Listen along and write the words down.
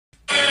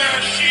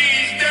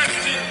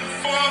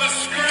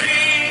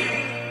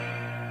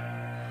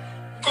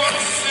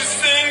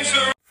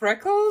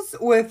Freckles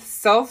with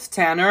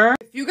self-tanner.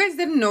 If you guys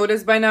didn't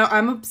notice by now,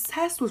 I'm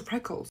obsessed with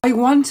freckles. I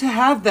want to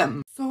have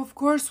them. So of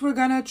course we're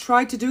gonna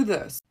try to do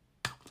this.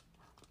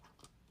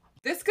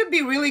 This could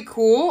be really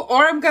cool,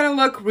 or I'm gonna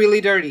look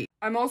really dirty.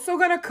 I'm also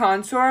gonna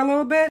contour a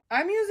little bit.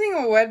 I'm using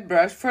a wet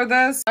brush for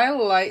this. I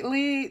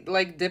lightly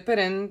dip it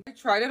in. I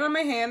tried it on my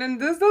hand and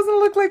this doesn't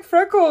look like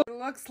freckles. It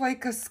looks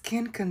like a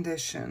skin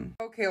condition.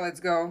 Okay, let's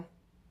go.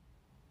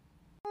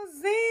 Oh,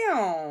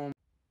 damn.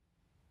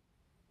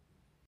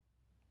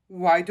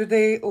 Why do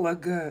they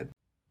look good?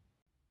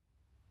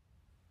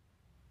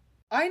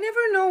 I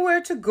never know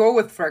where to go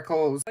with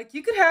freckles. Like,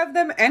 you could have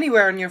them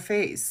anywhere on your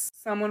face.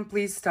 Someone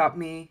please stop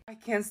me. I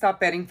can't stop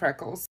petting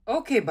freckles.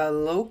 Okay, but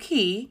low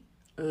key.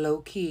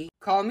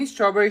 Call me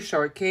strawberry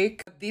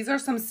shortcake. These are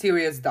some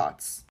serious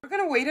dots. We're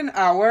gonna wait an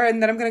hour and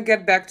then I'm gonna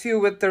get back to you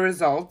with the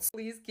results.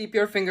 Please keep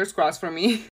your fingers crossed for me.